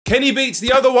Kenny Beats,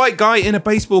 the other white guy in a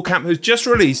baseball cap, has just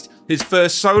released his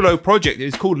first solo project.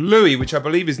 It's called Louie, which I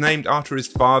believe is named after his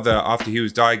father after he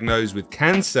was diagnosed with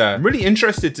cancer. I'm really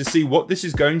interested to see what this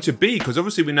is going to be, because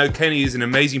obviously we know Kenny is an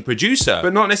amazing producer,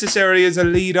 but not necessarily as a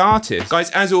lead artist.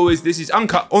 Guys, as always, this is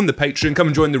uncut on the Patreon. Come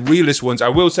and join the realest ones. I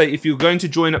will say, if you're going to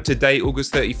join up today,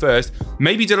 August 31st,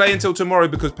 maybe delay until tomorrow,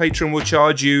 because Patreon will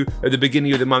charge you at the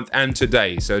beginning of the month and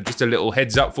today. So just a little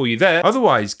heads up for you there.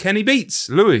 Otherwise, Kenny Beats,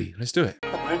 Louie, let's do it.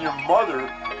 And your mother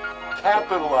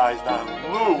capitalized on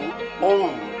Lou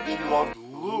only. She loved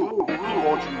Lou. Lou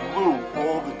owed you Lou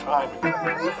all the time.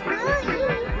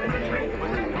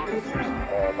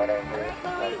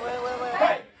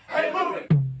 Hey, Louie!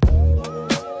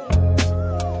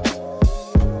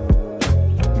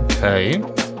 Okay.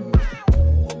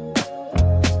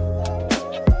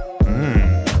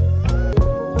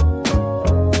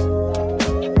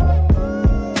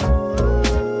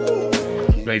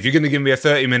 If you're going to give me a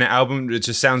 30-minute album that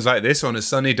just sounds like this on a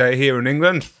sunny day here in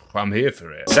England, I'm here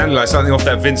for it. Sounded like something off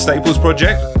that Vince Staples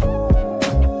project.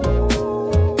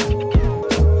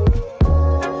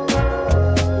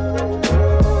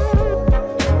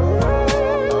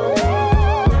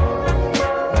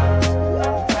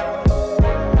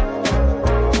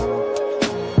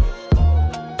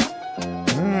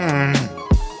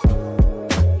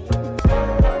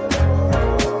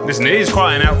 Listen, it is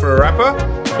crying out for a rapper.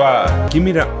 But give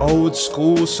me that old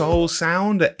school soul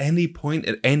sound at any point,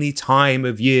 at any time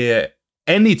of year,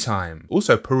 anytime.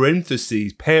 Also,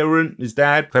 parentheses, parent is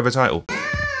dad, clever title.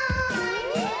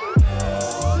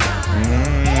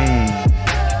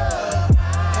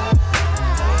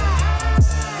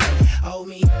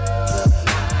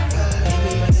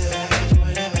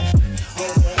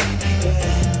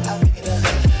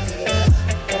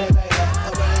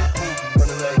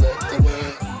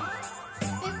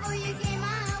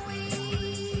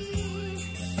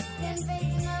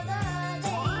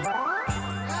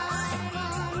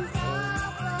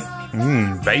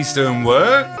 Bass doing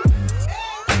work.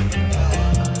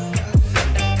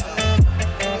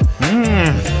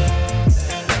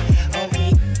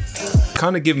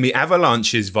 Kind of giving me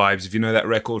Avalanche's vibes, if you know that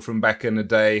record from back in the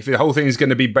day. If the whole thing is going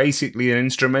to be basically an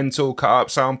instrumental, cut up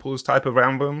samples type of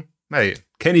album, mate,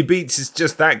 Kenny Beats is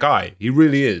just that guy. He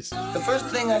really is. The first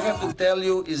thing I have to tell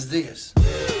you is this.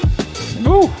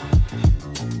 Ooh.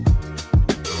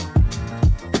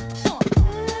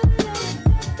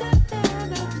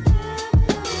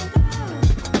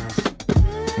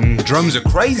 Drums are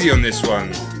crazy on this one.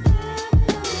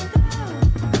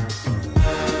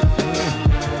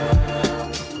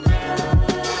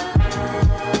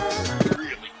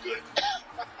 Really good.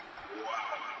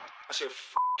 I said,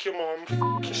 f your mom,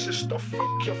 f your sister, f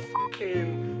your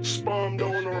fucking sperm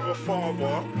donor of a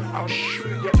father. I'll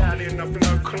shoot your alien up in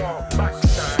her club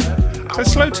backside. It's a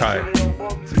slow tie.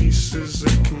 Pieces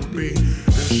it can be.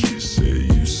 And she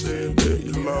said, you said that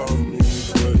you love me,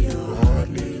 but you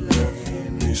hardly love me.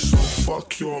 So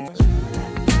fuck your mom.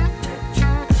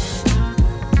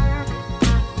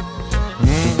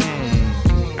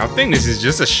 I think this is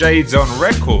just a Shades on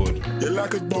record. You're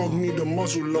like a dog, need a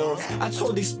muzzle, love. I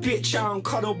told this bitch I don't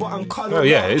cuddle, but I'm cuddling. Oh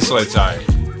yeah, it's slow tie.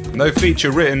 No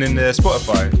feature written in their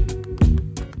Spotify.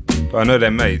 But I know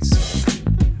they're mates.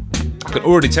 I can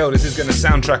already tell this is going to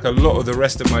soundtrack a lot of the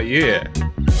rest of my year.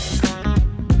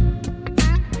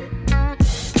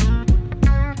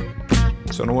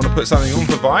 So I want to put something on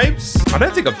for vibes. I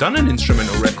don't think I've done an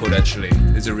instrumental record actually,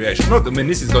 as a reaction. Not that, I mean,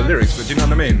 this has got lyrics, but do you know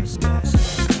what I mean?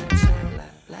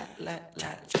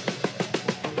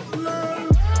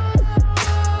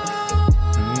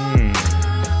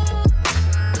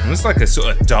 It's like a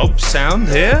sort of dub sound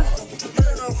here.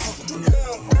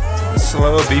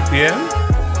 Slower BPM.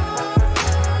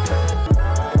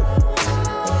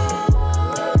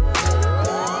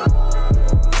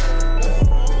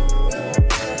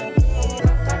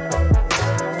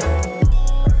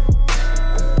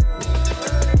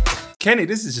 Kenny,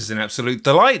 this is just an absolute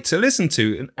delight to listen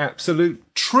to, an absolute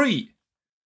treat.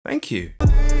 Thank you.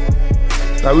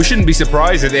 Like, we shouldn't be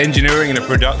surprised that the engineering and the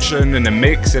production and the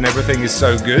mix and everything is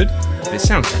so good. It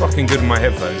sounds fucking good in my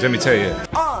headphones, let me tell you.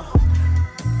 Oh,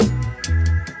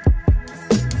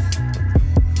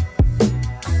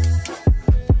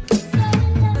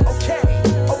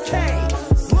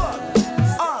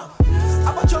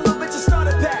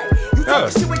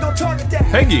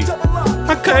 Peggy.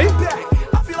 Okay.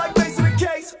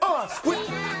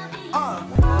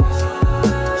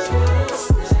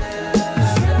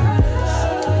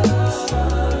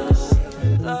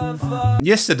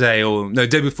 Yesterday, or no,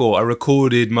 day before, I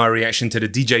recorded my reaction to the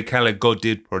DJ Khaled God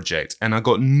Did project, and I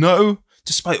got no,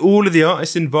 despite all of the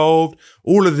artists involved,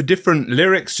 all of the different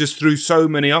lyrics just through so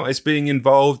many artists being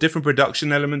involved, different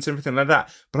production elements, everything like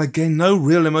that. But I gained no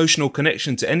real emotional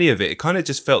connection to any of it. It kind of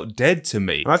just felt dead to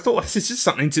me. And I thought, this is just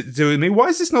something to do with me. Why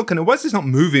is this not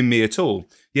moving me at all?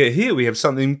 Yet here we have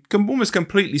something almost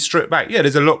completely stripped back. Yeah,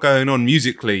 there's a lot going on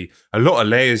musically, a lot of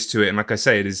layers to it. And like I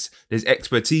say, there's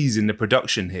expertise in the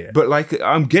production here. But like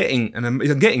I'm getting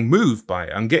moved by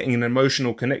it. I'm getting an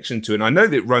emotional connection to it. And I know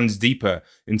that it runs deeper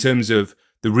in terms of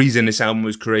the reason this album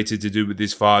was created to do with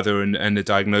his father and the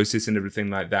diagnosis and everything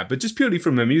like that. But just purely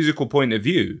from a musical point of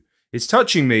view, it's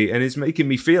touching me and it's making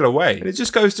me feel a way. And it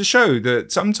just goes to show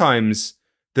that sometimes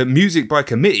that music by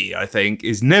committee, I think,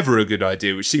 is never a good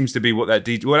idea, which seems to be what that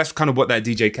that's kind of what that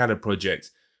DJ Khaled project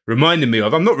reminded me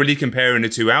of. I'm not really comparing the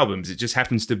two albums. It just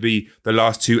happens to be the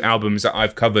last two albums that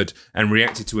I've covered and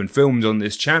reacted to and filmed on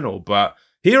this channel. But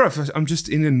here I'm just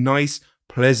in a nice,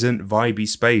 pleasant, vibey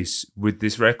space with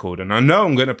this record. And I know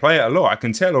I'm going to play it a lot. I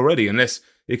can tell already, unless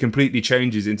it completely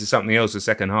changes into something else the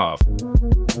second half.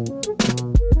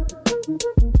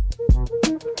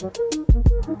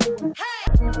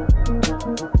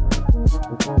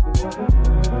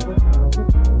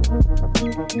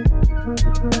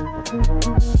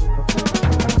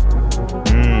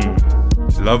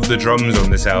 Love the drums on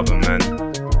this album, man.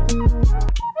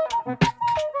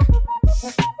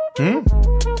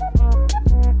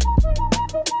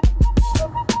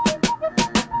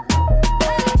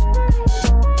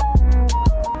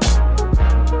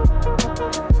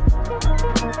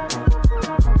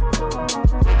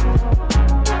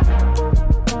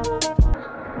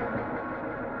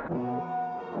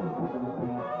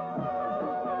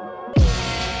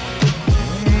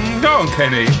 Go on,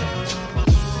 Kenny.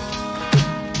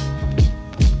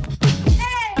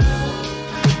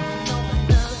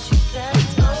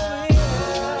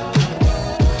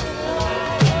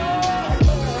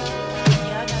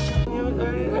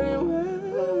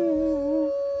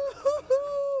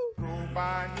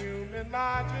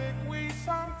 We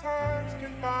sometimes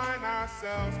confine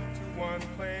ourselves to one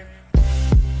plane.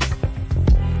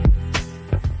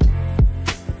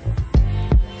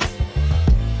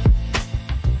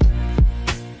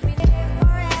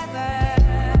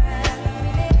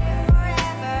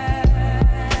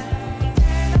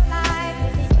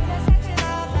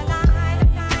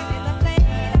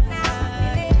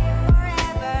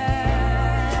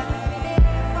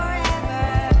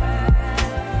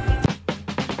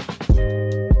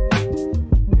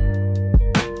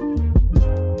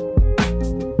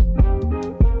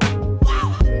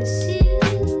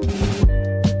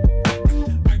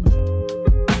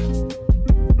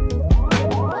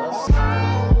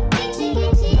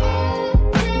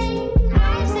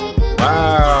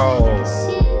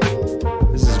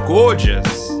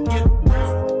 Gorgeous. Somebody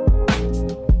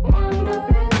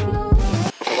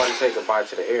say goodbye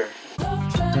to the air.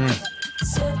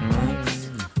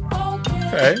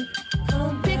 Okay.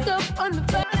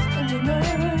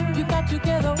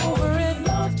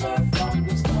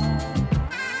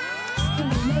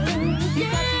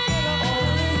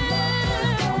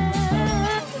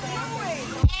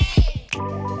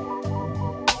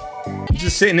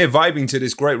 Just sitting there vibing to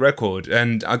this great record,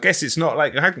 and I guess it's not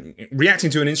like reacting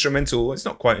to an instrumental. It's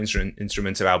not quite an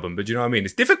instrumental album, but you know what I mean.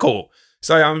 It's difficult.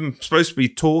 So I'm supposed to be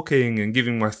talking and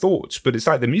giving my thoughts, but it's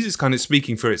like the music's kind of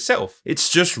speaking for itself.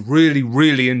 It's just really,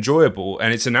 really enjoyable,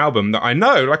 and it's an album that I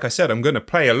know, like I said, I'm going to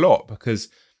play a lot because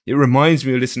it reminds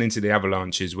me of listening to the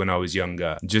Avalanches when I was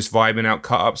younger. Just vibing out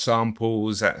cut-up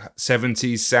samples, that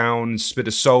 70s sounds, bit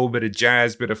of soul, bit of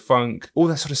jazz, bit of funk, all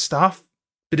that sort of stuff.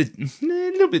 A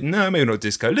little bit, no, maybe not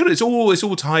disco. It's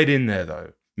all tied in there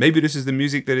though. Maybe this is the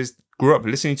music that he grew up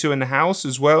listening to in the house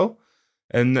as well,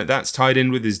 and that's tied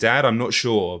in with his dad. I'm not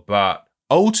sure, but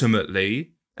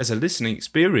ultimately, as a listening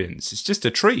experience, it's just a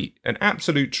treat, an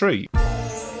absolute treat.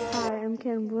 Hi, I'm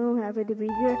Ken Bloom. Happy to be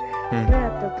here. We're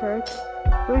at the Perks.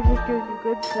 We're just doing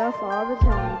good stuff all the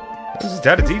time. Is his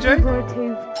dad a DJ?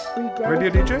 Radio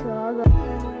DJ?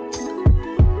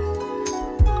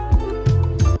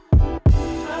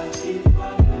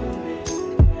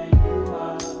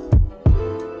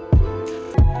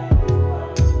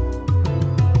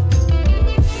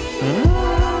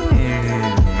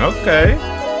 Okay.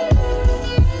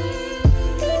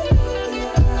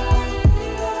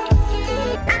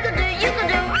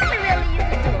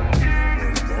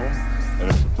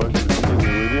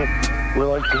 We're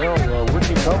like, you know, where'd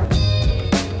you come?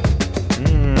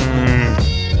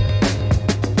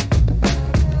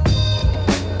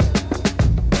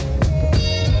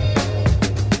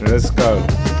 Let's go.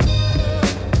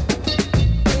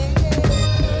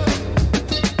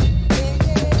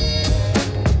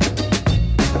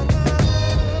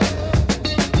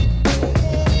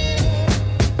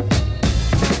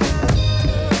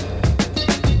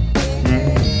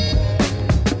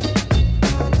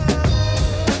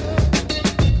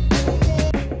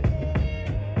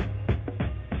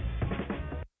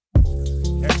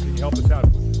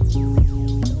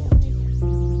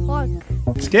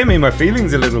 It's getting me in my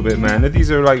feelings a little bit, man.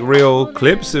 These are like real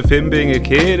clips of him being a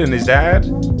kid and his dad.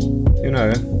 You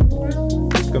know,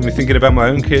 got me thinking about my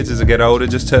own kids as I get older.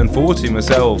 Just turned 40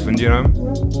 myself, and you know,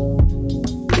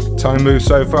 time moves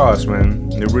so fast,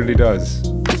 man. It really does.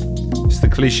 It's the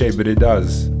cliche, but it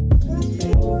does.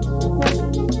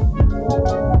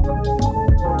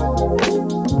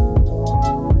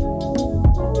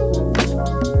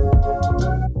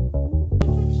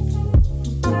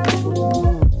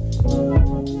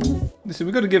 So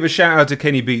we've got to give a shout out to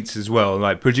Kenny Beats as well,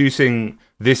 like producing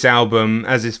this album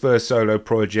as his first solo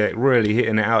project, really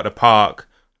hitting it out of the park.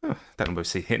 Oh, I don't know if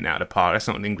say hitting it out of the park, that's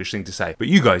not an English thing to say, but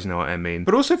you guys know what I mean.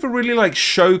 But also for really like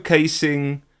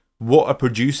showcasing what a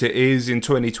producer is in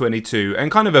 2022 and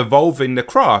kind of evolving the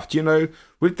craft, you know,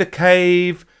 with the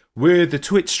cave, with the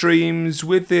Twitch streams,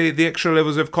 with the extra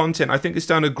levels of content. I think it's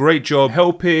done a great job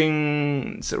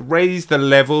helping raise the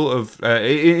level of,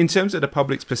 in terms of the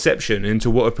public's perception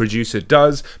into what a producer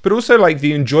does, but also like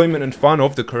the enjoyment and fun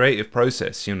of the creative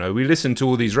process. You know, we listen to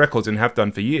all these records and have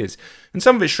done for years, and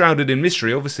some of it's shrouded in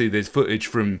mystery. Obviously, there's footage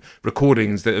from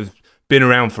recordings that have been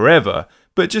around forever,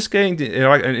 but just getting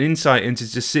like an insight into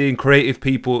just seeing creative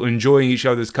people enjoying each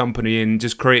other's company and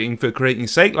just creating for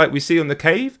creating's sake, like we see on The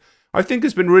Cave, I think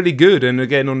has been really good, and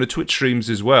again on the Twitch streams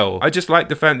as well. I just like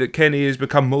the fact that Kenny has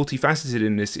become multifaceted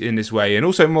in this way, and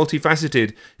also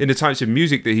multifaceted in the types of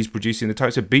music that he's producing, the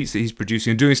types of beats that he's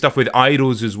producing, and doing stuff with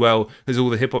idols as well as all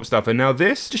the hip hop stuff. And now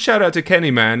this, just shout out to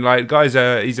Kenny, man. Like, guys,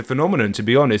 he's a phenomenon, to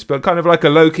be honest, but kind of like a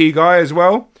low key guy as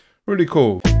well. Really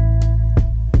cool.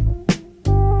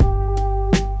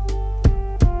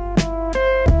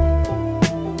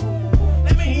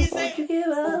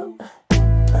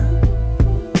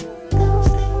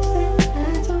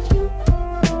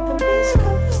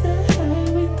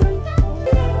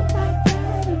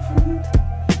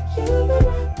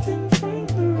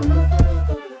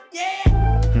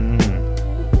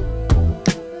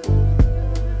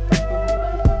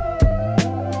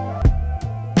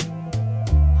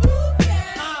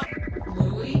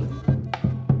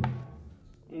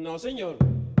 No, señor.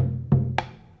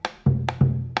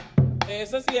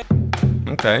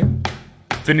 Okay.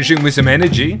 Finishing with some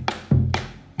energy.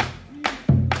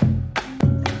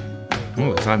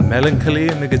 Oh, it's like melancholy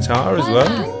in the guitar as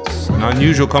well. It's an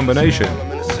unusual combination.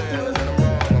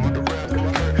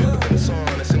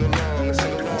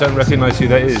 I don't recognise who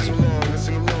that is.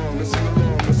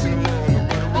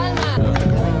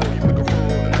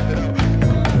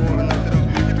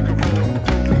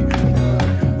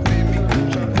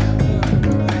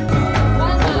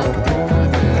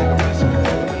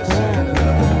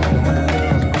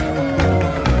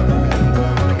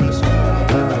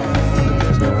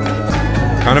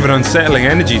 Kind of an unsettling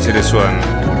energy to this one.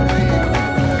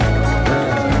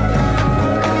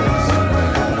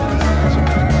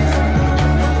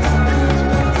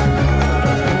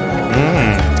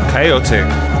 Chaotic.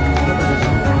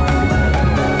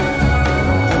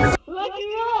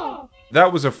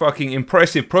 That was a fucking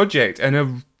impressive project and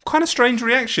a kind of strange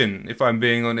reaction, if I'm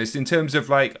being honest, in terms of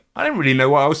like, I don't really know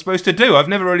what I was supposed to do. I've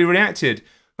never really reacted,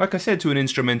 like I said, to an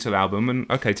instrumental album, and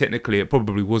okay, technically it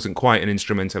probably wasn't quite an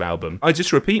instrumental album. I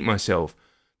just repeat myself.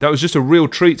 That was just a real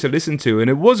treat to listen to, and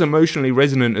it was emotionally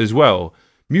resonant as well,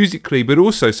 musically, but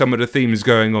also some of the themes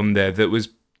going on there that was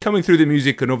coming through the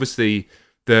music, and obviously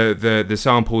the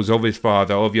samples of his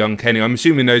father, of young Kenny. I'm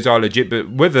assuming those are legit,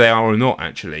 but whether they are or not,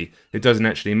 actually, it doesn't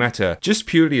actually matter. Just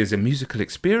purely as a musical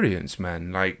experience,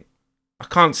 man, like, I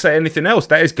can't say anything else.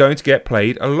 That is going to get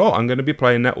played a lot. I'm going to be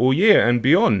playing that all year and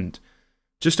beyond.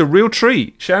 Just a real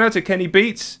treat. Shout out to Kenny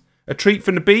Beats. A treat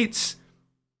from the Beats.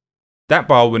 That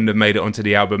bar wouldn't have made it onto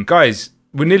the album. Guys,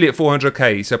 we're nearly at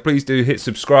 400k, so please do hit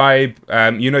subscribe.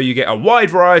 You know, you get a wide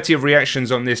variety of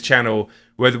reactions on this channel,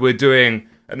 whether we're doing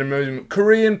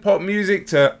Korean pop music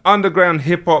to underground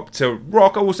hip hop to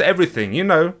rock, also everything. You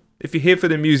know, if you're here for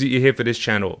the music, you're here for this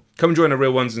channel. Come join the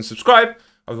real ones and subscribe.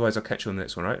 Otherwise, I'll catch you on the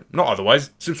next one, right? Not otherwise.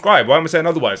 Subscribe. Why am I saying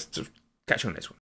otherwise? Catch you on the next one.